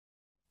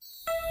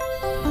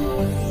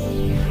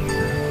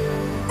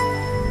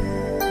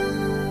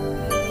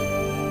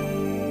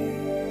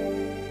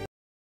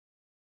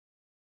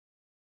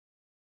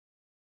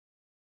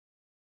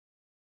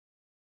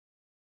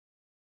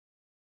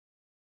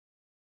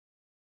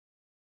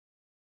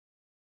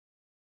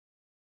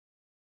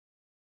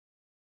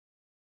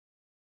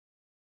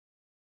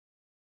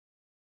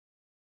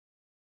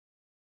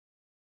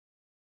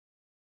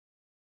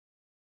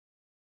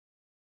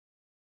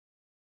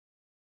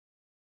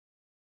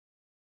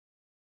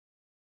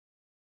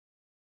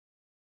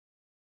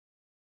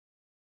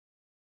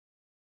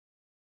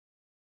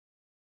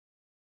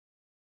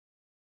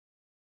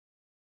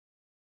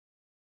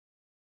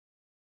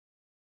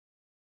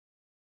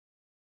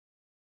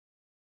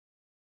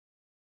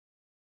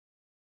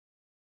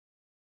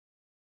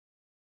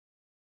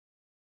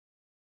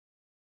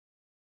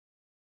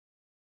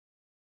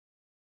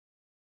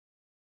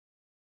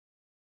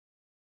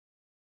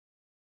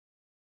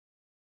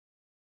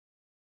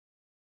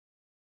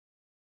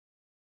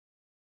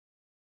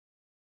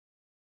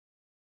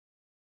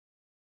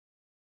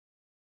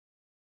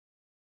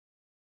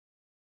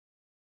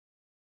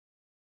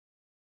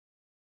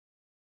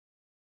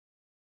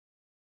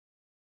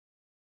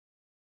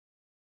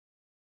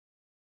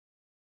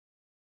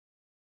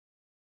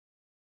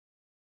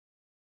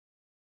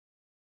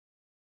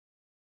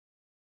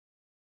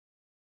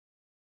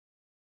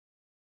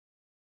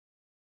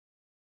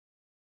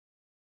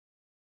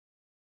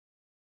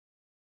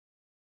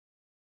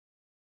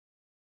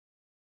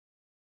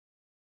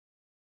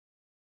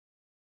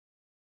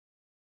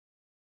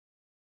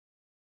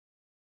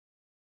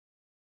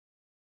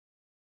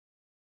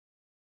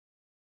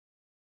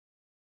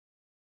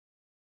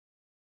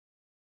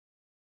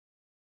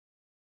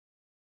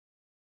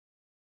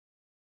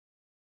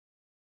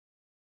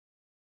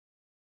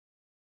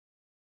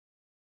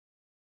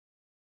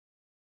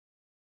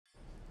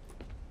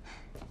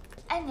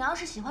哎，你要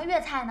是喜欢粤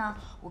菜呢，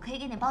我可以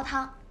给你煲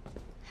汤；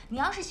你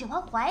要是喜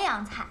欢淮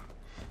扬菜，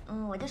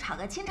我就炒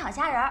个清炒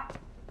虾仁儿。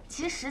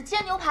其实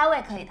煎牛排我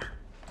也可以的。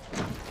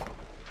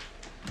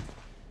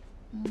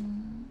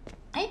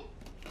哎，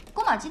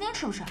宫保鸡丁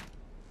吃不吃？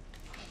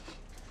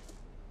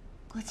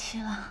过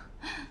期了。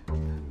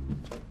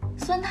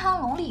酸汤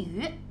龙利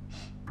鱼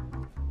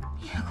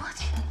也过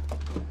期了。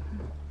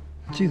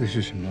这个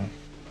是什么？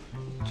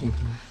这个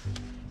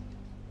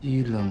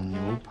一冷牛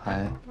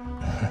排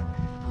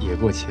也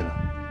过期了。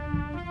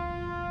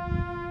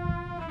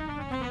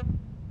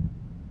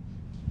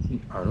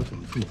你耳朵怎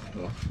么这么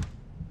红啊？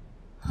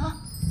啊？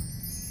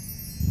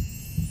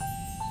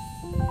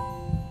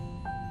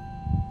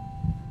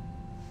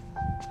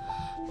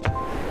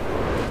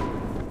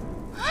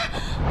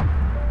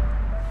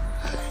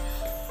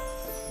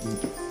你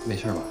没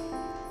事吧？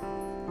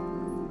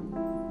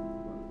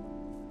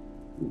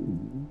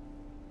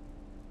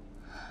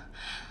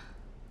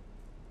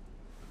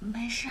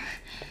没事。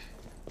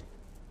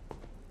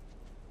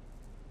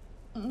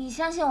你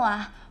相信我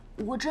啊，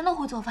我真的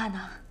会做饭的。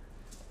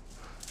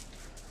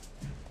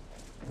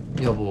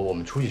要不我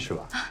们出去吃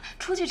吧？啊，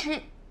出去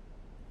吃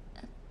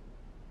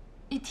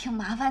也挺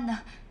麻烦的，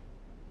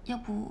要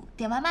不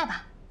点外卖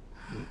吧？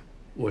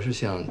我是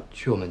想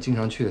去我们经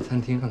常去的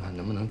餐厅看看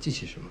能不能记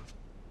起什么。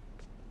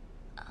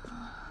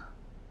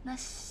那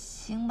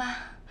行吧，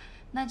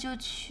那就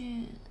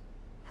去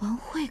文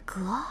慧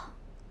阁。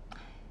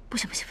不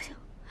行不行不行，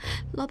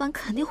老板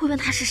肯定会问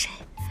他是谁。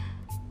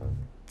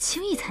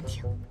轻易餐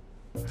厅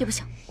也不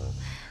行，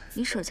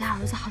你婶家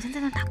儿子好像在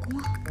那打工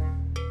啊。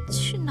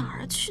去哪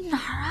儿啊？去哪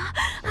儿啊？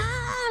啊，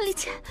李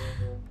倩，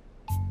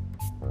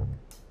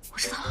我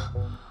知道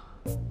了。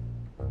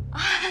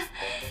啊，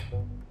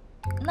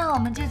那我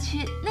们就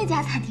去那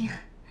家餐厅。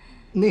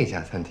那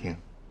家餐厅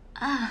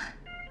啊。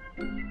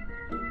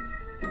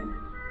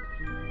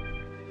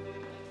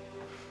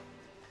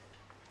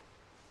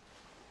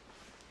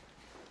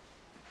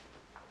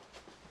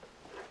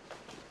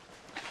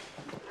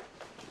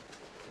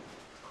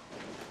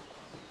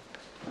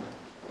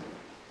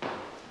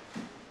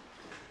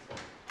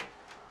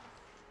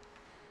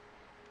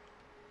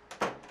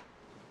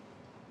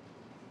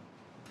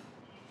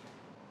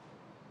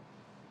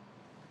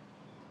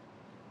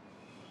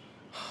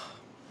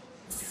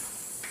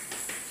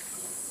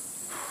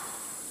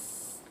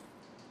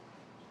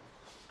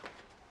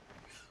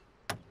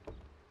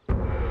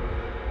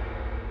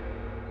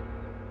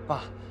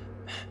爸，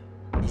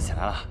你起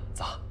来了，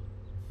早。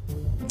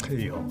哎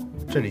呦，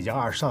这李家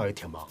二少爷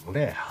挺忙的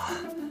呀。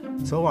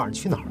昨晚上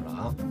去哪儿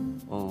了？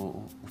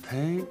我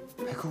陪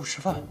客户吃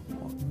饭，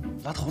我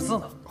拉投资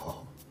呢。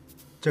哦，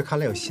这看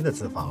来有新的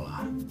资方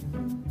了，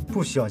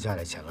不需要家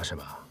里钱了是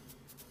吧？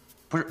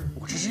不是，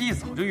我这是一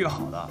早就约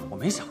好的，我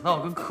没想到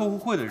跟客户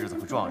会的日子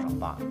会撞上，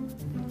爸。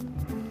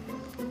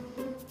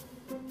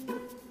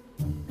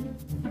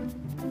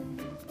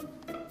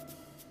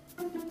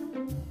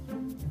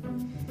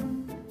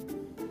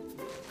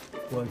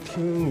我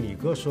听你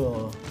哥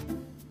说，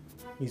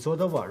你昨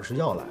天晚上是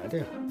要来的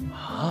呀？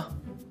啊？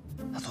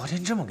他昨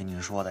天这么跟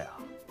您说的呀？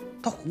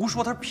他胡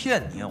说，他是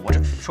骗您。我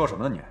这说什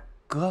么呢你？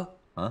哥，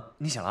啊，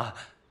你醒了？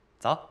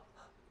早。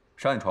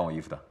谁让你穿我衣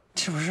服的？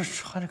这不是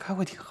穿着开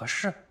会挺合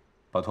适？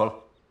把它脱了。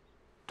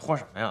脱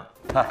什么呀？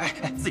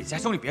哎，自己家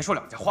兄弟别说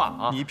两家话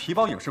啊！你皮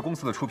包影视公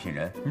司的出品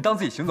人，你当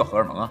自己行走荷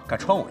尔蒙啊？敢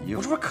穿我衣服？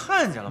我这不是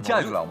看见了吗？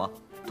驾驭得了吗？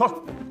脱了！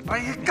哎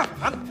呀，干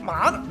嘛呢？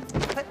嘛呢？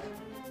哎。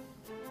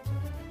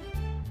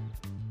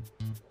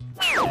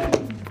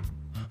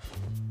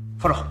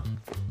方总，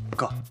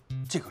哥，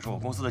这可是我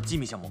公司的机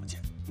密项目文件，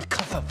你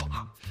看犯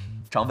法。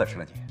长本事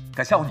了你，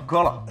敢吓唬你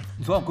哥了？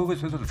你昨晚规规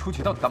矩矩的出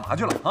去，到底干嘛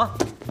去了啊？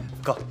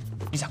哥，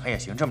你想看也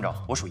行，这么着，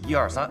我数1、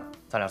2、3，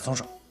咱俩松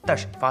手。但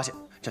是你发现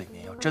这里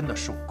面要真的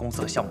是我公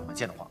司的项目文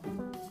件的话，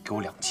给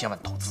我2000万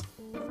投资。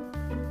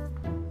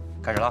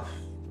开始了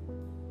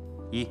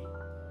，1、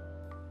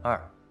2、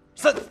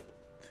3。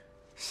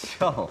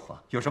笑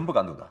话，有什么不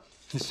敢赌的？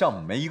这项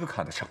目没一个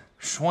看得成。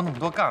说那么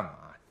多干嘛？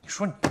你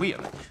说你不也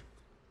问？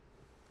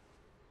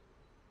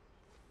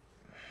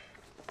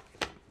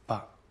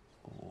爸，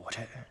我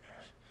这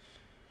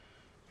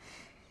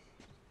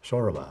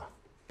说说吧，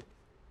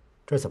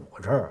这怎么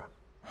回事啊？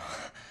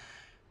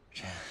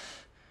这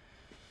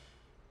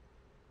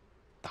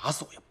打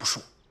死我也不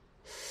说。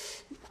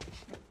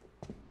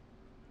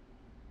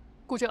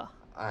顾哲，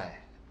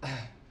哎，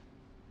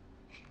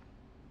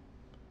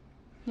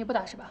你不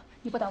打是吧？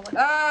你不打我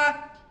打。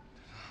哎，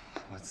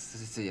我自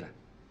己来。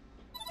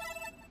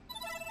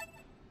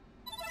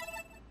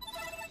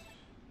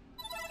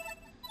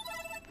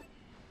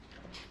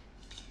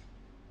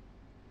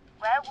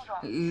喂，顾总。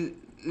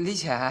李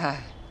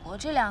浅，我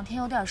这2天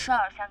有点事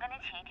儿，想跟你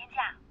请1天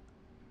假。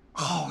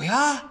好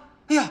呀！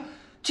哎呀，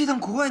这趟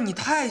国外你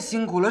太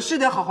辛苦了，是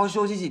得好好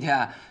休息几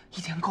天。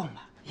1天够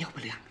吗？要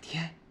不2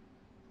天？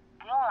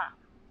不用了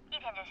，1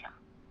天就行。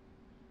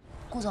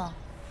顾总，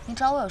你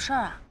找我有事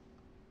儿啊？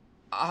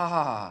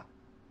啊，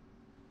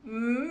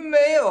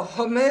没有，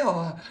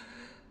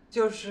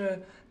就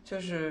是，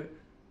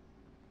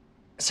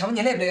想问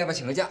你累不累？要不要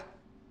请个假？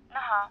那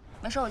好，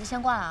没事，我就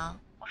先挂了啊，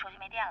我手机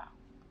没电了。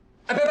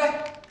哎，别，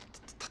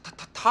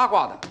他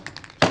挂的。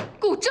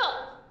顾正，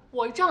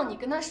我让你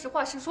跟他实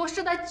话实说，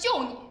是在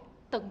救你。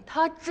等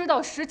他知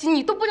道实情，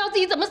你都不知道自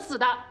己怎么死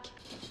的。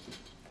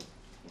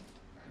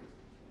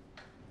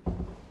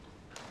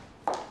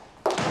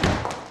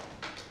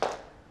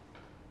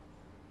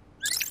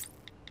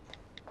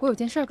我有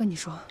件事跟你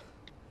说。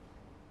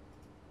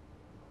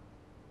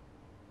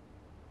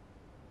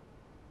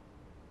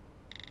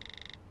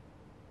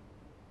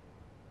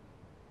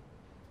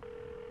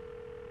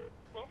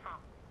您好，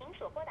您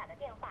所拨打的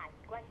电话已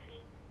关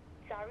机。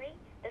Sorry,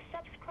 the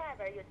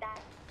subscriber you dialed.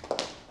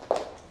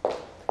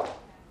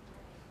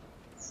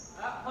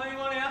 欢迎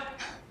光临。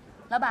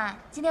老板，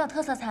今天有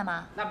特色菜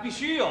吗？那必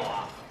须有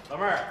啊，老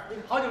妹儿，你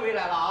好久没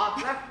来了啊，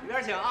来里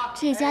边请啊。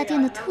这家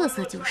店的特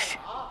色就是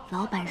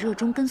老板热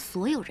衷跟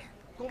所有人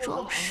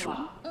装熟。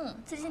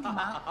最近挺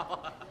忙。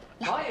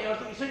忙也要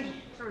注意身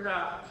体，是不是？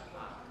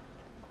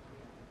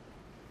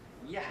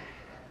呀，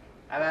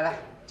来，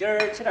今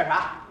儿吃点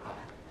啥？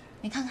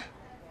你看看。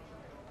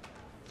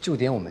就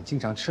点我们经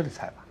常吃的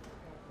菜吧。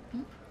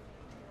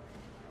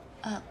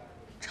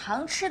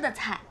常吃的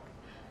菜。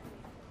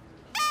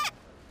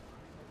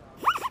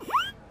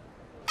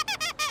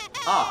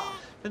啊，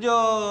那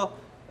就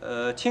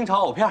清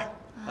炒藕片，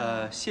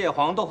蟹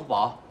黄豆腐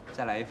煲，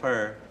再来一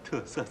份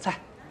特色菜。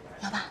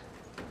老板，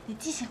你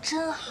记性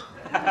真好。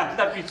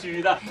那必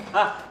须的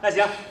啊！那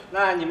行，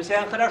那你们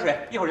先喝点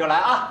水，一会儿就来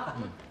啊。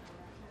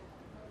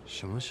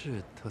什么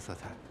是特色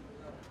菜？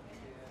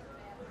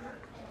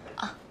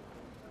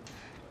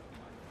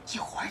一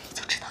会儿你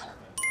就知道了。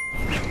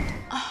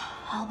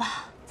好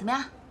吧，怎么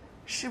样？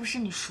是不是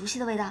你熟悉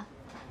的味道？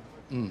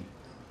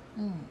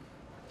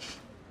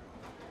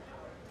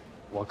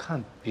我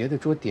看别的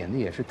桌点的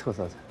也是特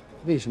色菜，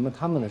为什么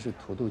他们的是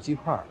土豆鸡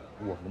块，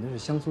我们的是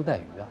香酥带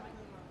鱼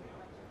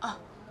啊？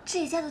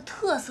这家的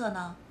特色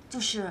呢，就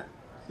是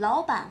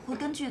老板会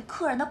根据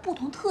客人的不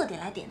同特点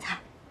来点菜。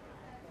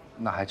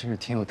那还真是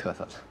挺有特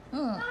色的。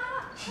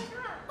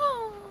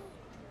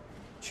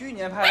去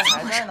年拍的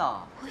还在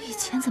呢。我以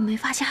前怎么没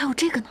发现还有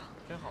这个呢？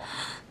真好。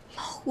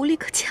老狐狸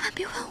可千万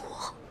别问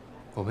我。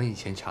我们以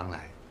前常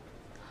来，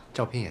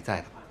照片也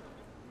在的吧？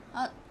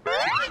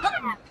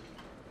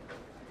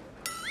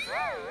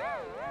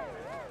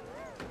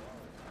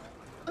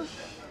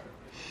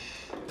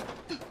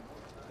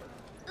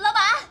老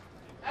板，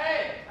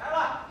哎，来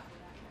了。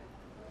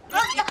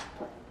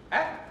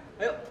哎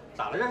呦，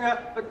咋了这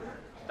是？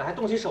咋还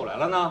动起手来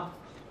了呢？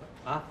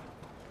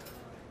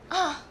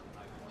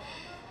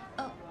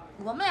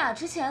我们俩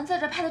之前在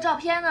这拍的照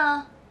片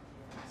呢，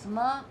怎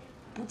么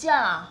不见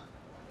了？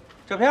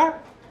照片？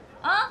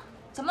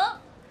怎么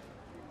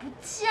不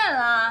见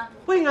了？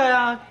不应该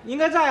呀，应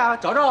该在啊，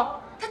找找。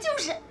他就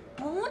是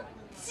不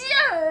见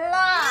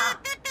了。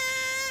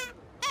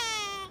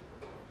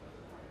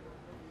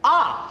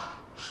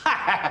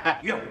嗨，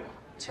怨我。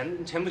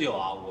前不久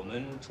啊，我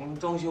们重新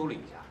装修了一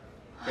下，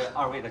这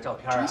二位的照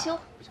片装修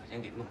不小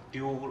心给弄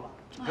丢了。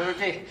就是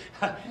这，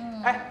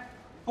哎，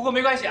不过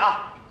没关系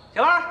啊，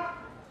小王，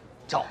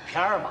照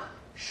片嘛，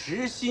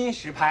实心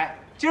实拍，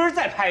今儿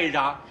再拍一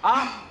张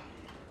啊。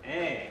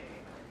哎，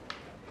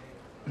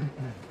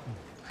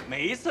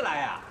每一次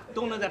来啊，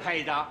都能再拍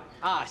一张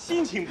啊，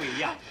心情不一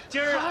样。今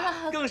儿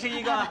啊，更是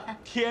一个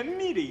甜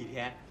蜜的一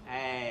天。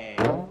哎。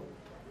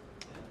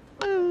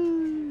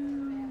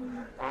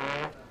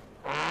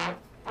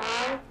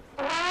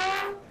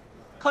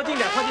靠近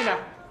点，靠近点。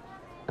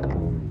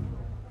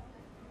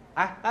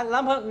哎，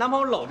男朋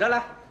友搂着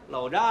来，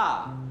搂着，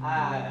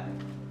哎。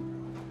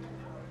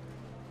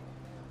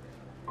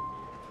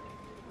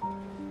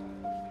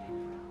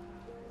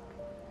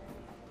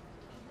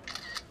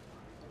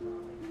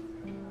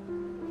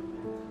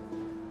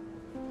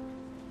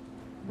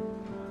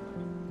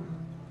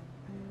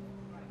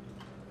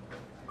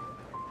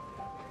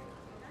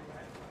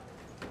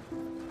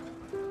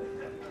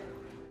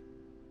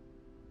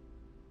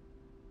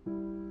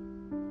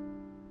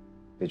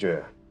李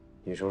局，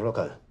你说说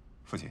看。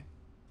父亲，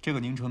这个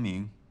宁成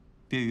明，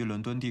毕业于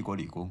伦敦帝国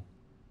理工，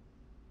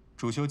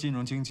主修金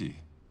融经济，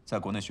在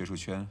国内学术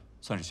圈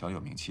算是小有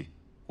名气。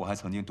我还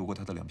曾经读过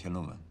他的2篇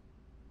论文。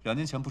2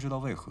年前不知道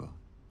为何，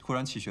突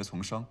然弃学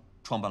从商，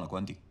创办了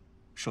官邸，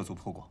涉足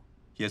颇广，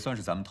也算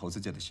是咱们投资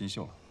界的新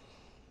秀了。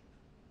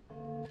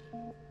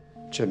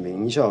这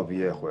名校毕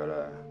业回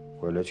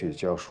来去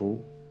教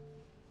书，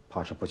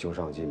怕是不求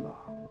上进吧？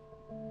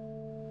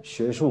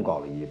学术搞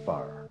了一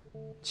半，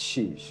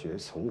弃学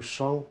从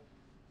商。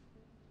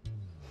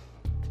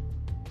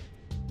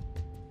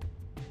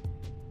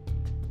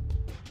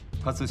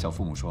他自小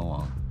父母双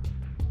亡，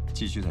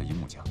寄居在姨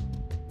母家。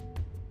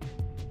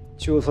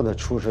就算他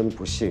出身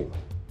不幸，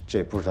这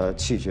也不是他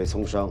弃学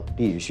从商、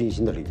利欲熏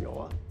心的理由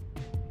啊。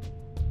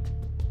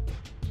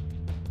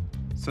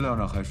资料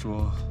上还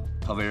说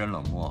他为人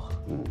冷漠，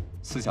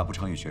私下不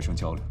常与学生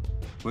交流，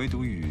唯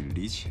独与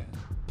李浅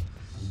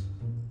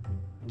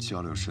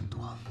交流甚多。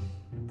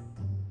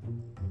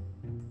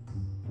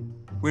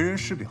为人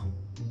师表，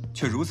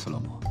却如此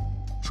冷漠，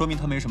说明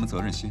他没什么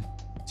责任心。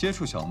接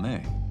触小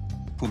妹，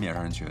不免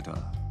让人觉得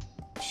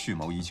蓄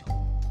谋已久。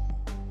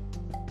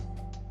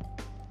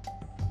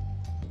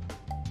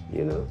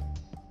你呢？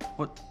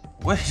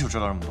我也就知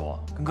道这么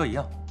多，跟哥一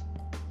样。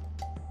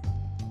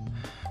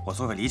我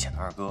作为李浅的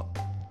二哥，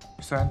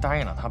虽然答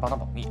应了他帮他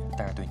保密，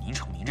但是对宁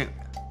成明这个人，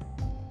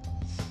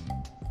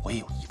我也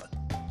有疑问。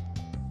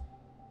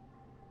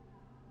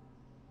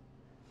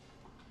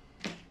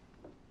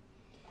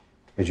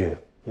岳军，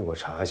你给我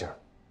查一下，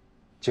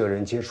这个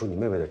人接触你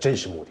妹妹的真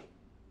实目的。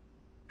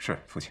是，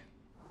父亲。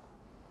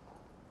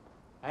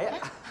哎呀，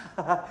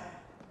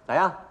咋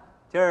样？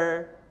今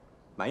儿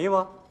满意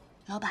吗？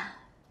老板，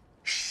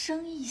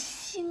生意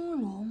兴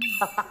隆。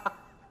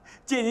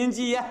借您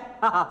吉言，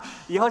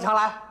以后常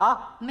来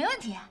啊。没问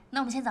题，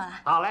那我们先走了。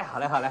好嘞，好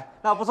嘞，好嘞，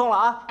那不送了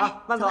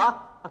啊，慢走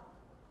啊。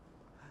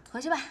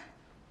回去吧。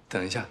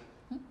等一下，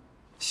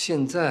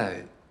现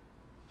在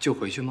就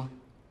回去吗？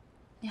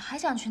你还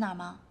想去哪儿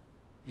吗？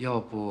要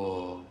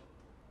不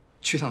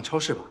去趟超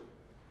市吧，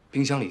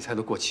冰箱里菜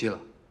都过期了。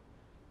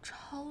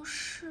超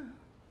市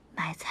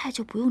买菜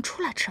就不用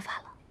出来吃饭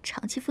了，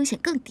长期风险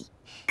更低，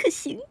可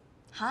行？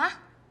好啊，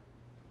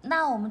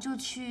那我们就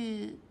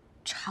去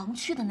常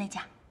去的那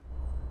家。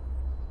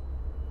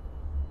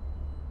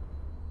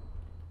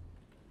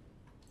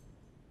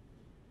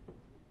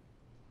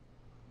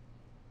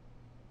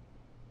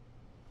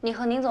你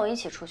和宁总一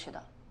起出去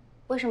的，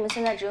为什么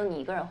现在只有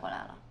你一个人回来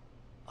了？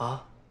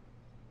啊？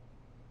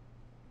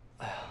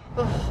哎呀，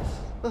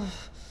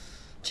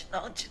紧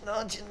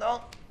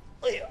张！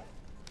哎呀！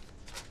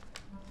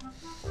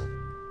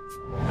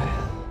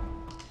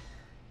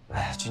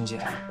哎呀，君姐，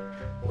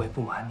我也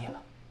不瞒你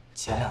了，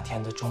前2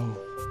天的中午，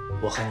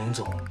我和宁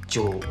总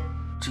就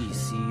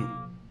GC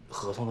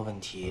合同的问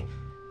题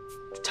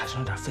产生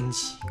了点分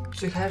歧。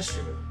最开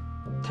始，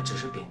他只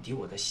是贬低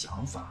我的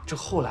想法，这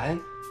后来，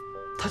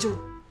他就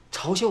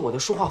嘲笑我的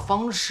说话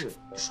方式，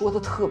说的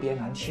特别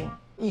难听，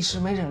一时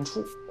没忍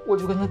住，我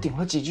就跟他顶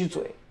了几句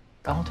嘴，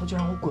然后他就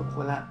让我滚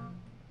回来，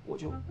我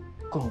就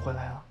滚回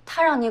来了。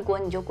他让你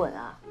滚你就滚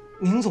啊？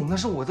宁总那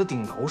是我的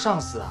顶头上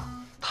司啊，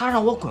他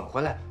让我滚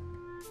回来，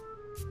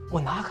我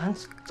哪敢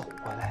走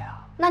回来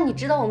呀？那你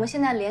知道我们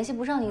现在联系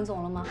不上宁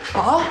总了吗？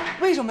啊？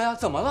为什么呀？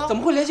怎么了？怎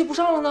么会联系不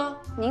上了呢？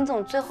宁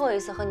总最后一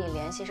次和你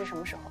联系是什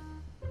么时候？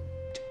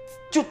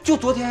就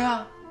昨天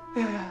呀！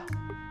哎呀！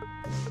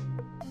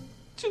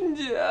君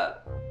姐，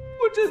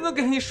我真的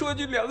跟你说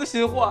句良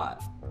心话，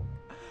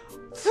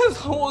自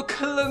从我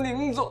跟了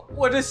宁总，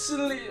我这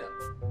心里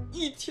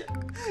一天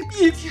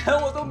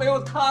我都没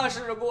有踏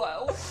实过呀。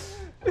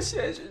谢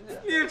谢君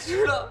姐，你也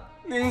知道，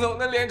宁总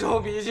那脸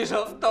臭脾气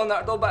盛，到哪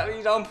儿都摆了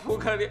一张扑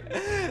克脸，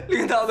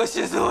领导的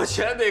心思我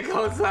全得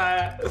靠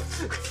猜。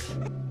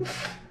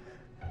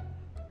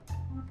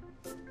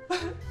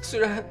虽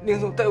然宁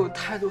总对我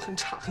态度很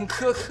差、很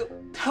苛刻，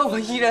但我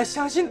依然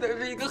相信他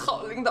是一个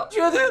好领导，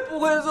绝对不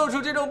会做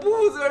出这种不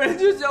负责任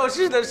就消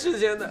失的事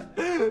情的。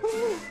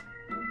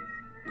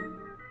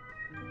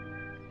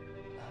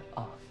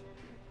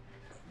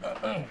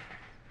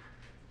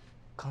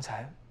刚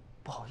才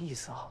不好意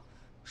思啊，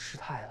失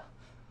态了，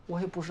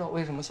我也不知道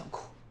为什么想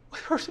哭，我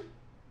有点，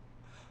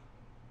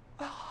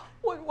哎呀，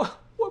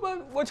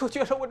我就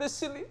觉得我这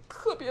心里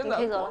特别难过。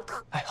你可以走了。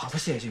哎，好的，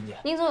谢谢君姐。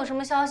宁总有什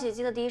么消息，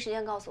记得第一时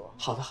间告诉我。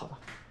好的。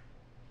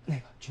那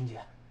个君姐，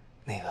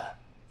那个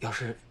要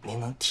是您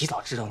能提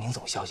早知道宁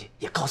总消息，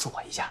也告诉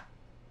我一下，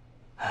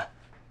啊，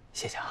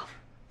谢谢啊。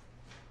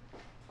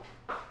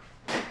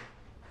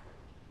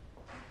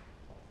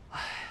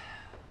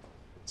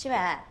七伟，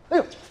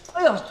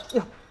哎呀，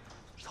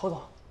曹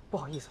总，不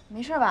好意思，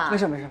没事吧？没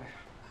事。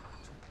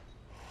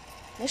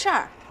没事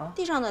儿，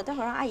地上的待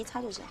会儿让阿姨擦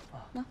就行。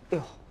那，哎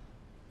呦，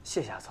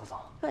谢谢啊，曹总。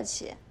客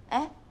气。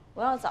哎，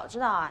我要早知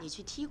道啊，你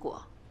去踢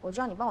国，我知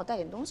道你帮我带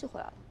点东西回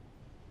来了。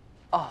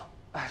哦，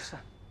哎是。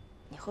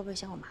你会不会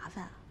嫌我麻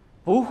烦啊？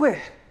不会，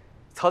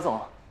曹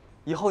总，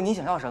以后你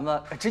想要什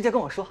么，直接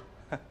跟我说。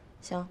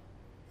行。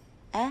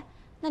哎，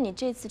那你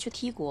这次去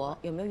踢国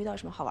有没有遇到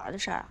什么好玩的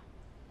事儿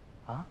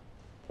啊？啊？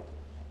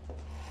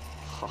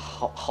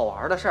好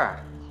玩的事儿？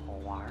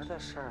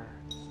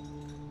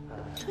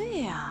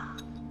对呀，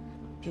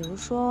比如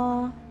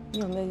说你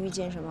有没有遇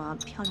见什么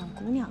漂亮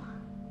姑娘啊？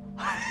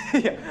哎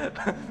呀，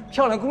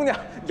漂亮姑娘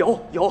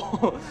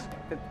有，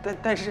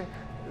但是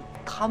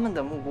他们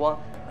的目光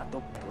都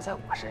不在我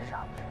身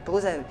上，都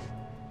在。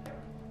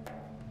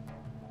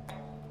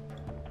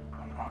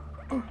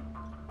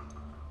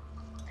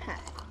嗨，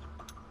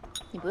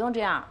你不用这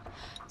样。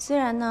虽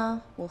然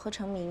呢，我和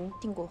程明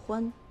订过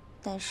婚，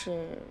但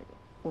是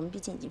我们毕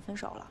竟已经分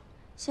手了。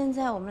现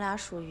在我们俩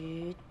属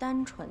于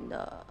单纯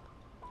的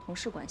同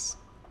事关系。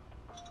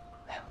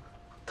哎呀，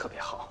特别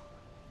好。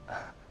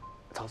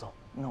曹总，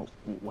那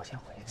我先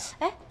回去。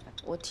哎，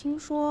我听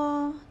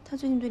说他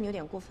最近对你有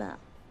点过分啊。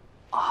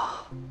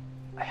啊，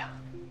哎呀，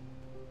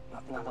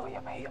那倒也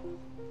没有。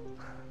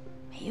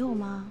没有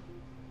吗？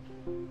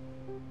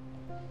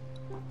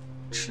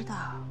知道。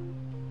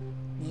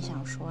你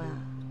想说呀，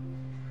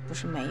不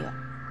是没有，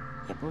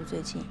也不是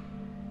最近。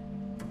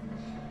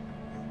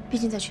毕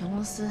竟在全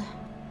公司，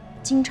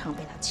经常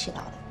被他气到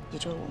的，也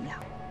就是我们俩。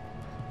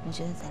我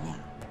觉得咱俩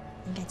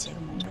应该结个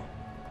盟友。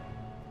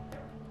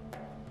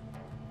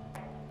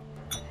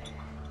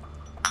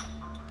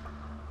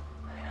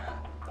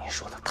您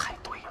说的太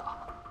对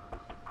了，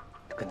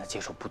跟他接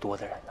触不多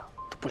的人呢，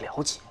都不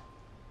了解。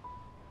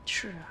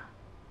是啊，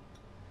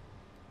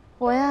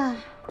我呀，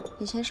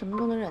以前什么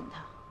都能忍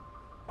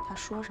他，他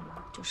说什么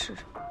就是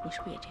什么。你是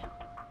不是也这样？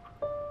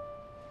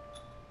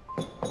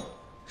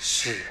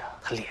是啊，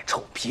他脸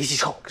臭脾气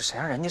臭，可谁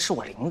让人家是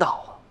我领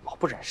导啊？老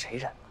不忍谁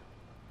忍呢？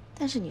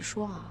但是你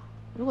说啊，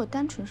如果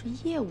单纯是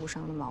业务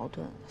上的矛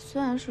盾，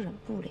虽然是忍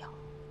不了，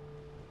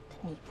但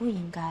你不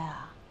应该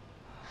啊。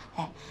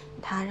哎，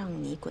他让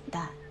你滚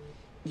蛋，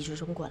你就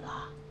真滚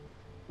了？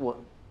我，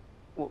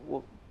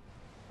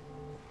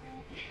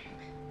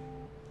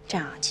这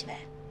样啊，齐伟，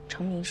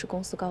程明是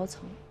公司高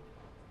层，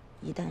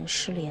一旦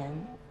失联，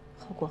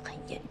后果很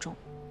严重。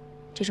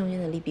这中间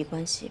的利弊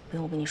关系，不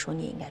用我跟你说，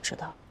你也应该知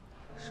道。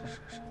是。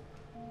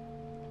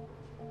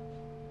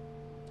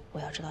我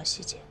要知道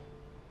细节。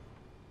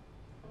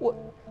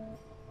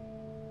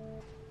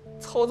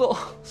曹总，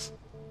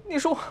你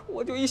说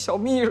我就一小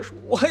秘书，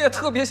我也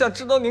特别想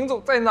知道宁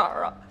总在哪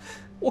儿啊！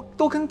我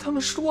都跟他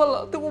们说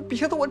了，但我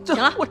别的我真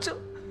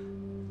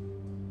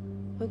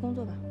回工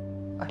作吧。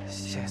哎，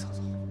谢谢曹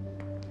总。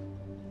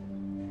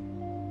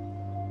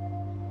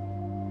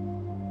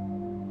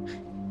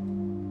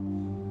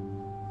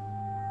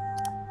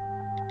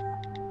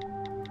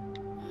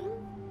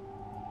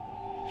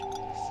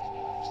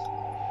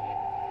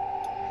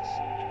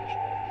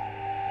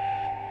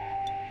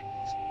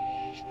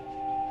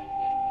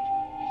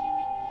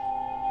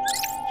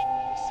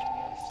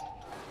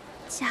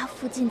家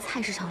附近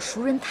菜市场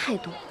熟人太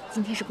多，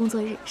今天是工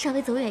作日，稍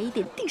微走远一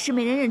点，定是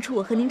没人认出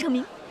我和宁成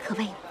明，可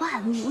谓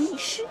万无一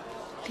失。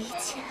李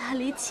倩啊，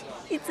李倩，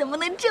你怎么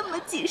能这么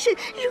谨慎，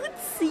如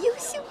此优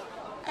秀？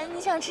哎，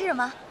你想吃什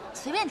么？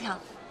随便挑。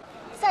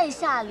在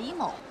下李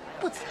某，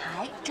不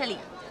才，这里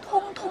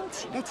通通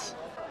请得起。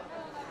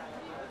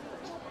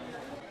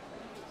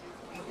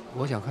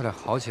我想快点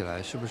好起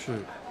来，是不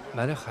是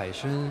买点海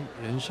参、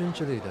人参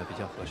之类的比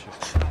较合适？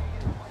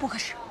不合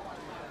适。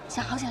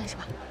想好起来是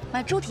吧？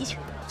买猪蹄去，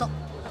走。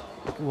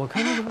我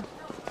看那个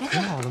别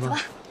看了，走吧，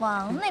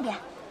往那边。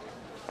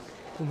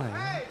不买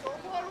呀。走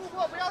过路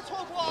过不要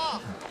错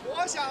过！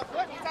我想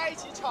和你在一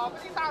起，巧克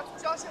力大促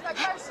销现在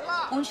开始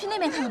了。我们去那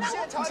边看看吧，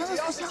好像在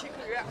促销。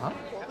啊？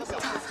走，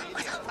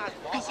快走！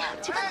哎呀，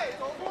去看。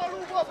走过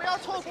路过不要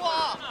错过！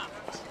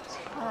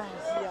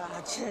哎呀，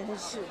真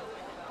是。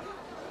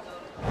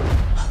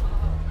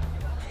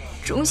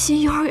中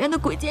心幼儿园的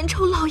鬼见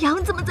愁老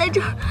杨怎么在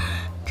这儿？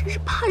真是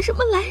怕什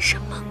么来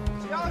什么。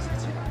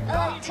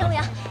程明，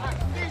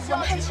我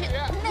们还是去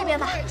那边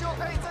吧。去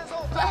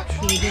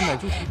那边买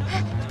猪蹄。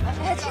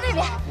去那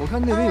边。我看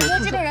那边有。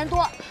这边人多，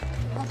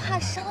我怕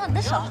伤到你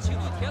的手。请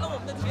你填了我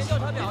们的体验调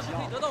查表，是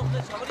可以得到我们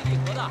的巧克力礼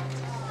盒的。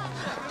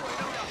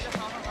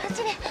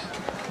这边。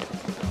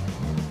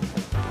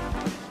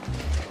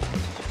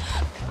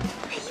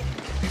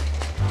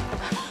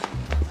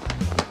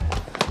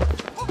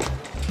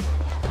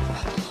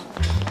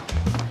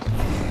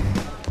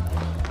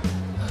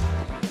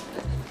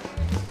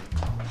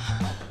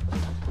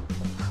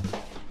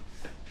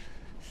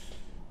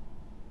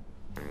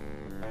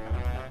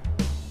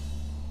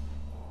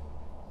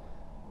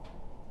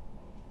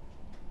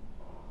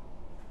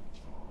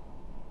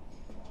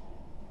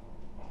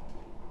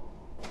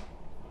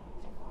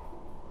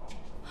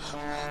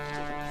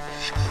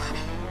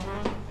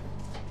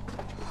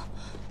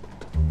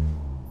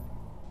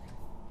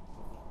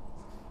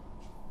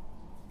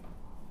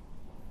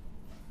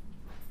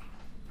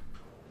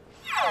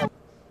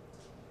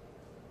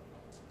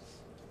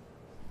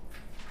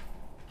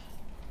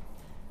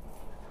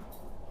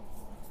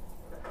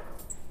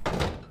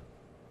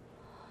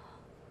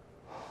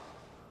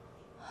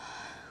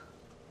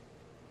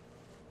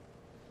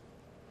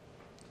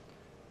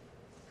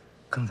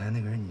刚才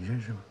那个人你认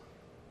识吗？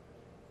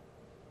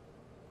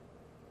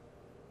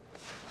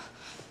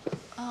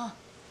啊，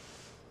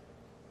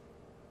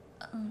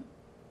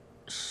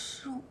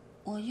是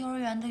我幼儿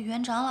园的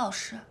园长老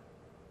师，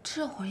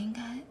这会儿应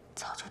该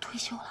早就退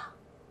休了。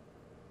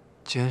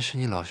既然是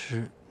你老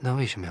师，那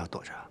为什么要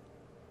躲着？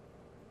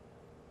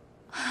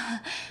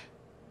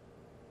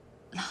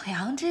老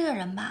杨这个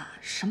人吧，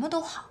什么都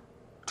好，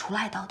除了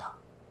爱叨叨，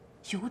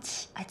尤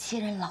其爱揭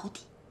人老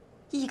底。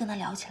一跟他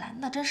聊起来，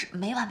那真是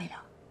没完没了。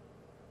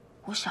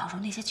我小时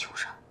候那些糗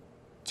事，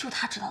就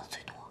他知道的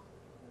最多。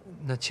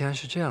那既然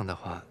是这样的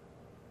话，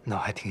那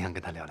我还挺想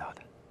跟他聊聊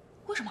的。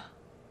为什么？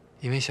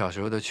因为小时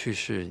候的趣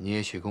事，你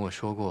也许跟我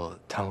说过，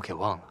但我给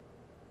忘了。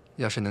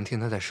要是能听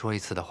他再说一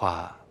次的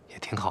话，也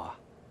挺好啊。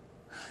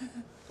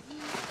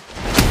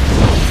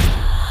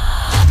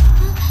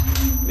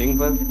0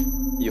分，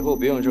以后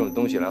别用这种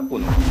东西来糊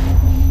弄我。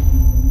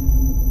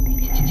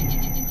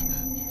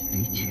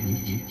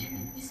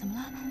怎么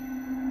了？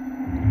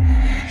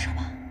没事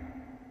吧？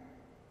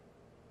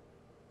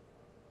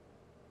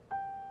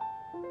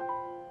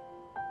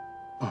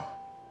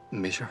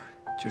没事，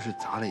就是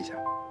砸了一下，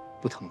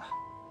不疼了。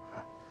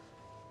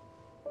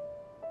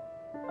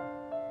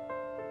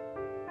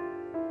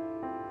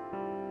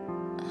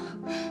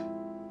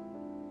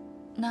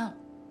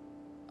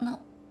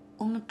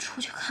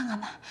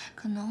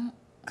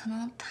可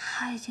能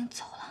他已经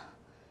走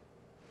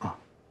了。啊。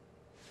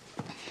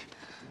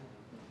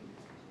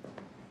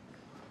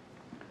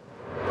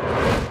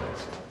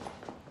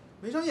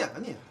没长眼啊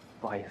你！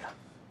不好意思。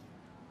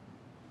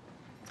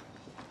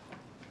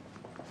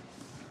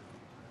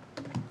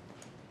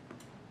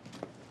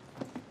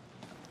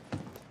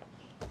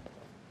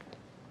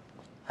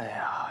哎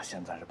呀，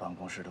现在这办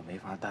公室都没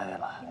法待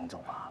了。宁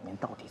总啊，您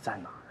到底在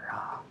哪儿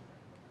啊？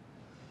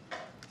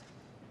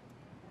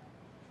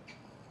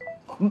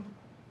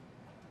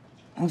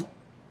宁总。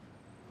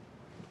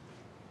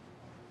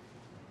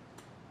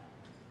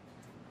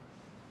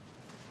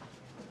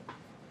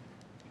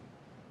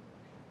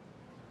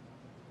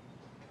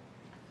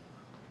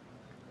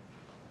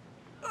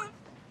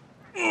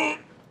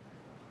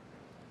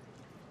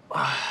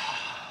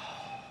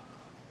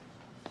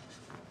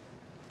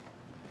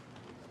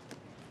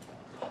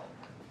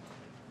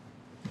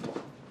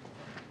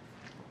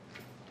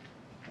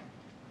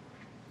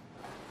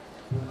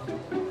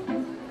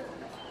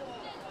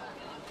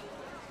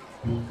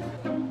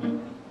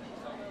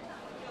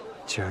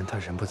既然他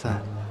人不在，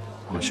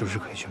我们是不是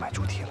可以去买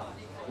猪蹄了？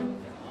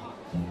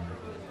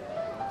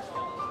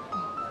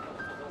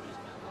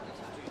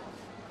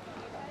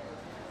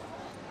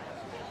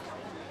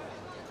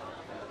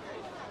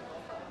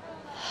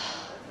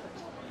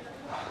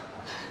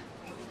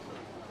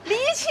李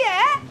浅，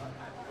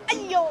哎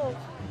呦，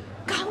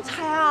刚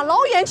才啊，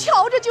老远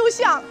瞧着就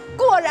像，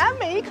果然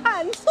没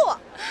看错。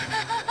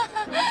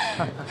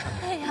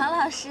杨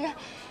老师，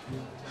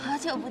好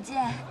久不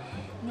见，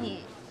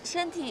你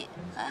身体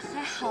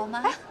还好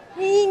吗？哎，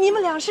你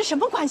们俩是什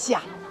么关系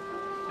啊？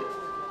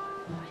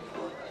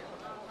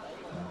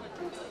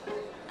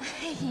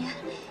哎呀，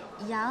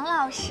杨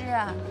老师，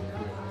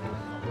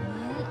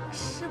您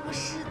是不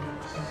是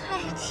太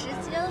直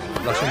接了？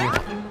老师您好，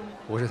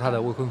我是他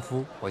的未婚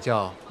夫，我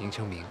叫宁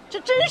成明。这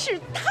真是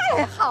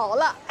太好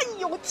了！哎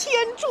呦，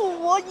天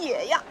助我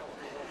也呀！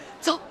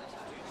走，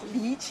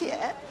李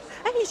浅，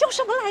哎，你叫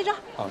什么来着？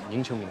哦，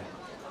宁成明。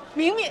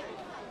明明，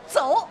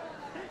走。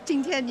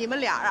今天你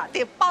们俩啊，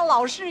得帮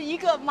老师一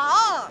个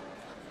忙，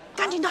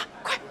赶紧的，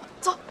快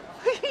走！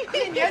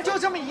一年就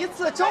这么一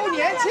次周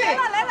年庆。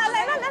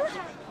来了！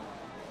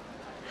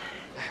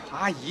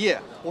阿姨，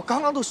我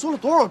刚刚都说了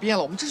多少遍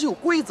了，我们这是有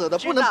规则的，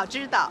不能。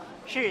知道，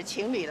是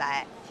情侣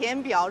来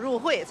填表入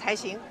会才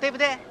行，对不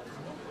对？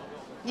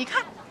你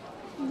看，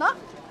那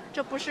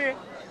这不是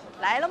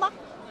来了吗？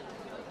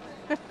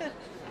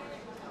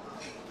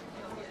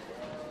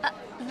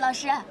老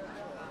师。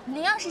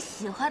您要是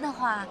喜欢的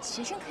话，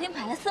学生可以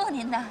买来送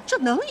您的。这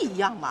能一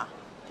样吗？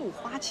不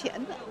花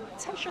钱的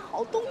才是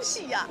好东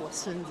西呀！我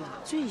孙子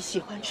最喜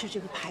欢吃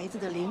这个牌子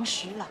的零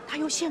食了，他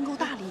又限购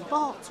大礼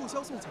包，促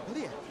销送巧克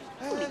力，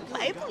不领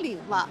白不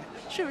领嘛，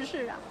是不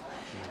是啊？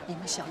你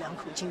们小两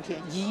口今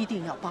天一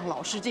定要帮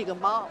老师这个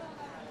忙。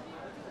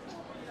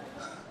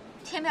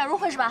填表入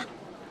会是吧？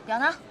表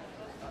呢？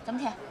怎么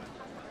填？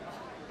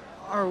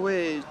二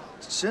位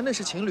真的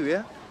是情侣？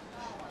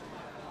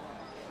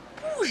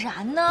不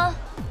然呢？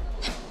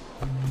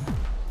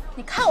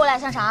你看我俩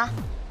像啥？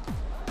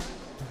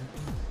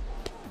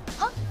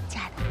好，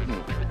亲爱的。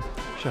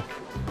是。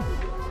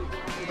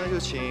那就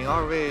请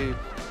二位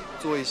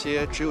做一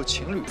些只有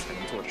情侣才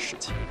能做的事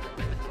情。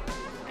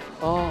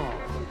哦。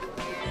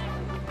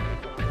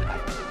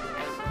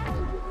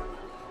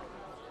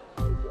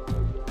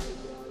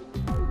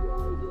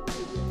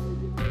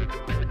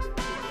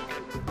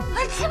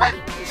哎，起吧！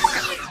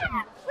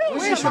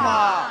为什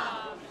么？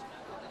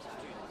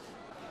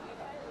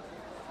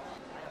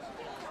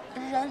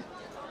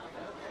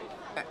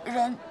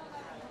人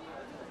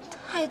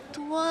太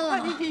多了。哎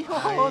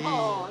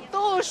呦，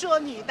都说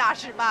你大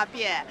事八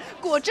变，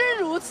果真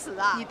如此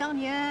啊！你当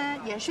年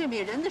演睡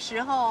美人的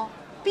时候，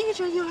逼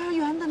着幼儿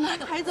园的男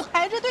孩子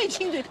排着队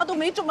亲嘴，他都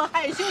没这么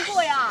害羞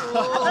过呀。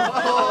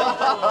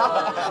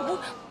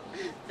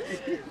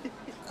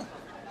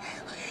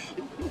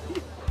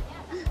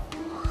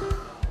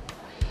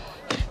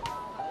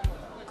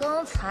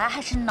刚才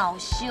还是恼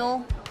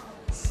羞，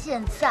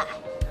现在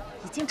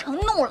已经成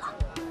怒了。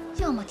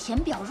要么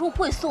填表入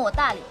会送我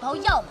大礼包，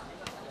要么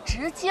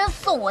直接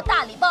送我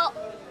大礼包。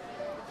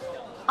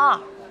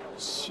2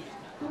选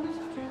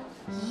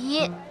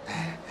1。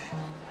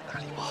大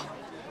礼包，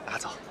拿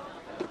走。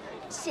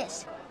谢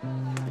谢。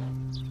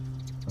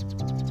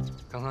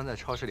刚刚在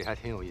超市里还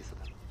挺有意思的。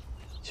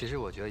其实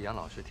我觉得杨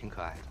老师挺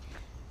可爱的，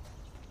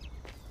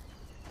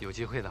有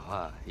机会的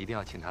话一定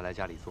要请他来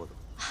家里坐坐。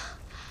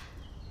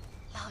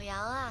老杨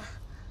啊，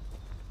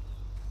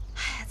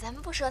哎呀，咱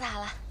们不说他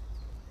了。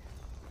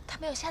他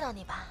没有吓到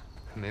你吧？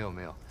没有，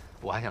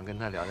我还想跟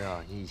他聊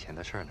聊你以前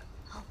的事儿呢。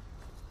好，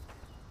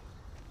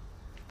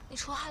你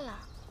出汗了，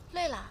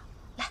累了，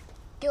来，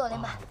给我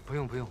拎吧。不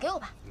用，给我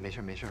吧。没事，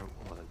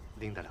我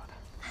拎得了的。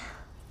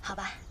好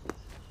吧。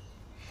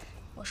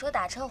我说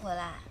打车回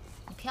来，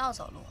你偏要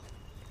走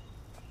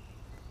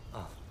路。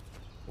啊，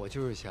我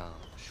就是想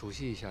熟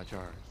悉一下这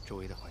儿周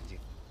围的环境。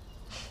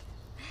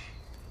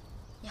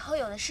以后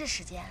有的是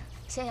时间，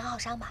先养好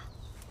伤吧。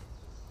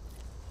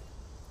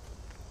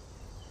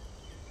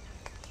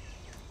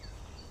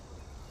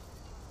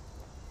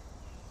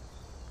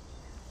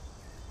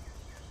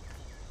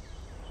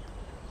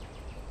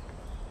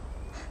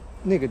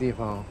那个地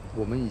方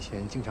我们以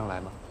前经常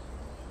来吗？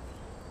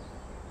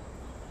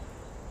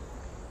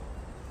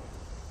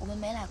我们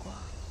没来过，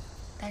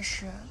但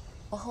是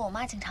我和我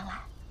妈经常来。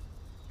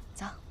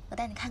走，我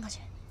带你看看去。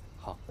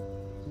好。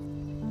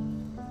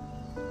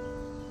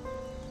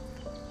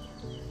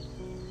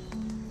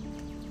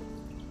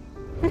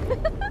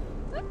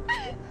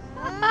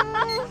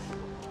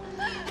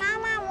妈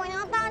妈，我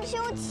要荡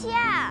秋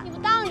千。你不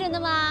荡着呢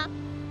吗？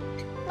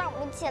荡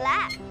不起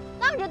来。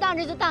荡着荡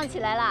着就荡起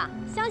来了，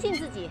相信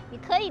自己，你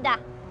可以的。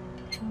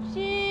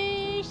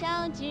世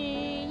上只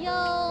有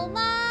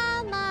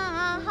妈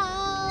妈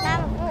好。妈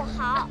妈不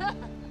好。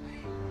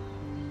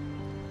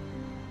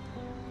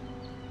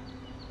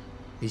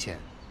李浅，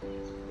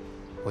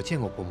我见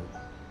过伯母。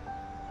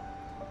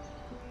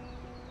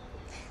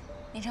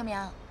林成明，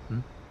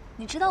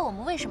你知道我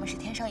们为什么是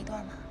天生一对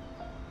吗？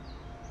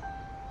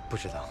不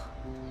知道。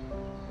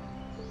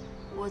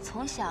我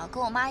从小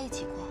跟我妈一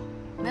起过，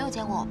没有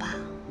见过我爸。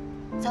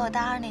在我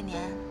大2那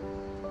年，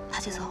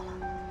他就走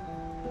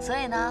了。所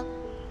以呢，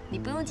你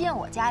不用见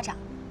我家长，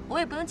我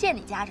也不用见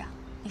你家长，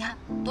你看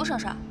多省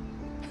事儿。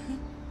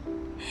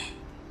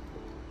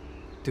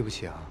对不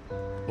起啊，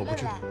我不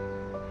知道。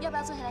要不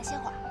要坐下来歇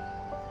会儿？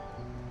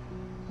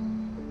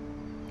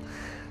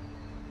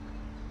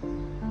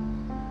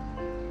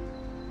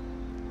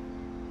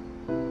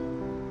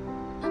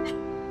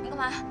你干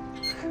嘛？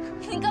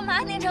你干嘛，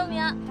林成明？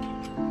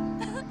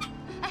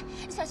哎，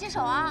你小心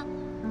手啊！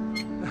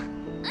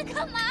你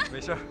干嘛？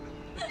没事。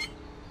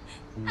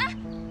哎，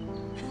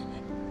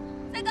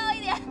再高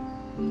一点！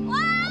哇！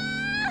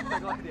再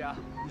高一点啊！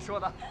你说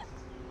的。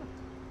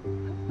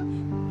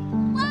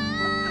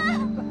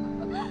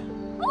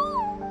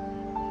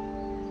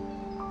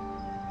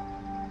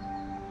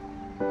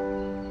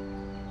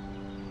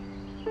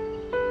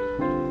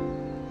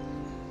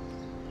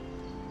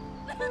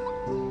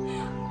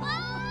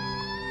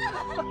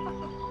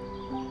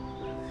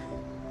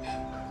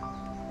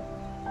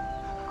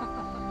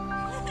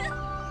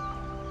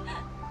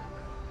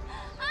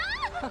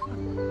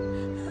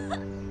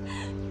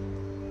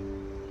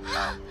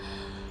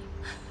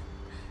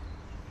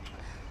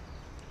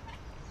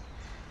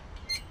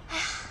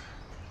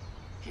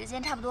时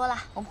间差不多了，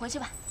我们回去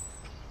吧。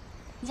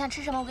你想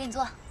吃什么？我给你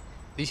做。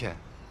李浅，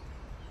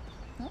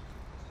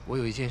我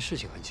有一件事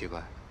情很奇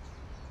怪，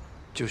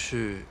就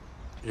是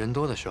人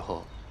多的时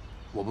候，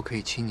我不可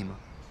以亲你吗？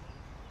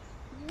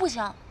不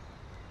行。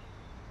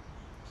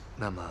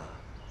那么，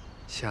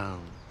像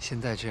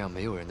现在这样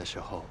没有人的时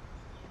候，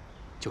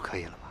就可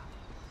以了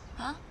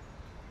吧？啊？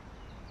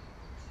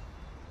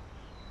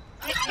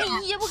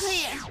也不可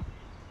以。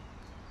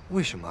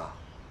为什么？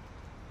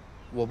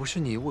我不是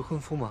你未婚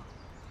夫吗？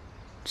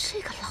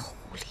这个老狐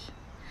狸，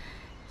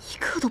一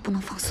刻都不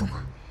能放松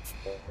啊！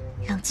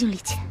冷静，李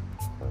浅，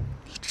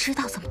你知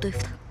道怎么对付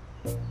他。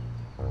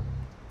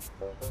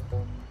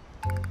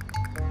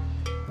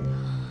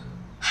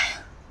哎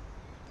呀，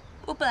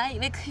我本来以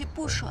为可以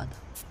不说的，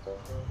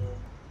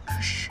可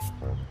是，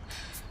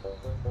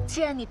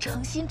既然你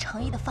诚心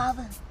诚意的发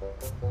问，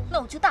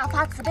那我就大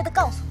发慈悲的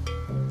告诉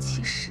你，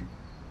其实，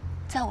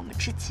在我们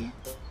之间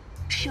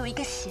是有一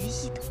个协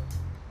议的。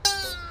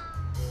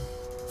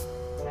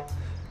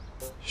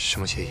什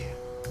么协议？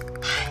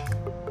唉，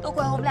都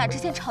怪我们俩之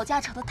前吵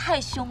架吵得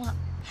太凶了。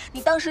你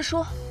当时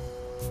说，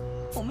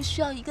我们需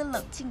要一个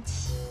冷静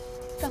期，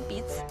让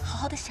彼此好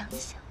好的想一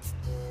想，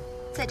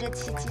在这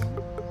期间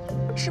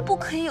是不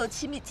可以有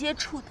亲密接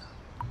触的。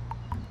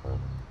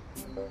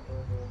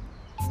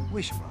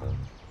为什么？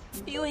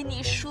因为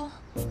你说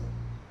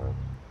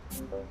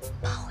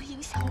怕会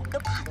影响我们的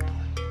判断。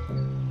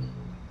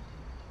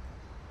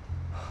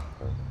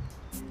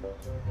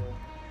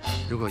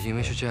如果因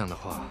为是这样的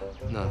话，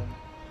那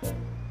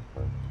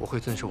我会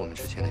遵守我们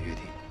之前的约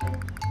定。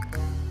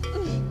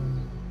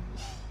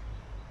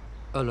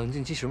冷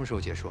静期什么时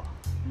候结束啊？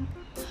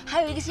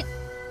还有1个星，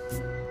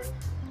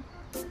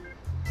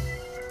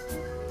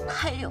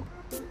还有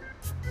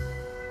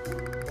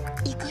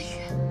1个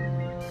月。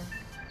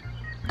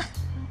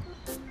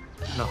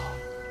那好，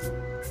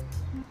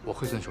我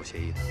会遵守协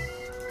议的。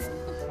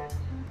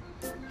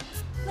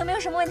那没有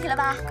什么问题了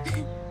吧？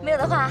没有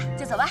的话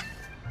就走吧。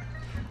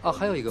哦，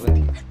还有一个问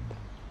题。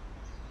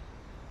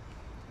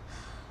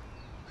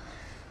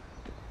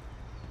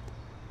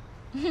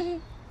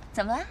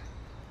怎么了？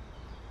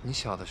你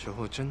小的时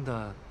候真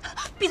的……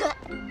闭嘴！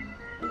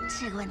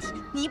这个问题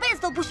你一辈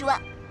子都不许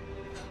问。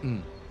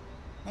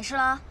没事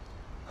了？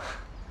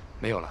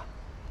没有了。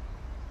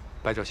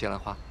白昼西兰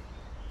花。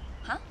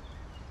啊？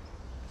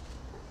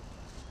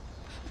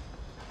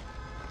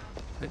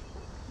哎。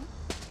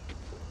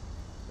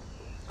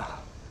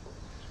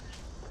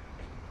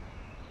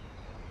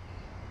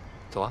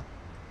走啊。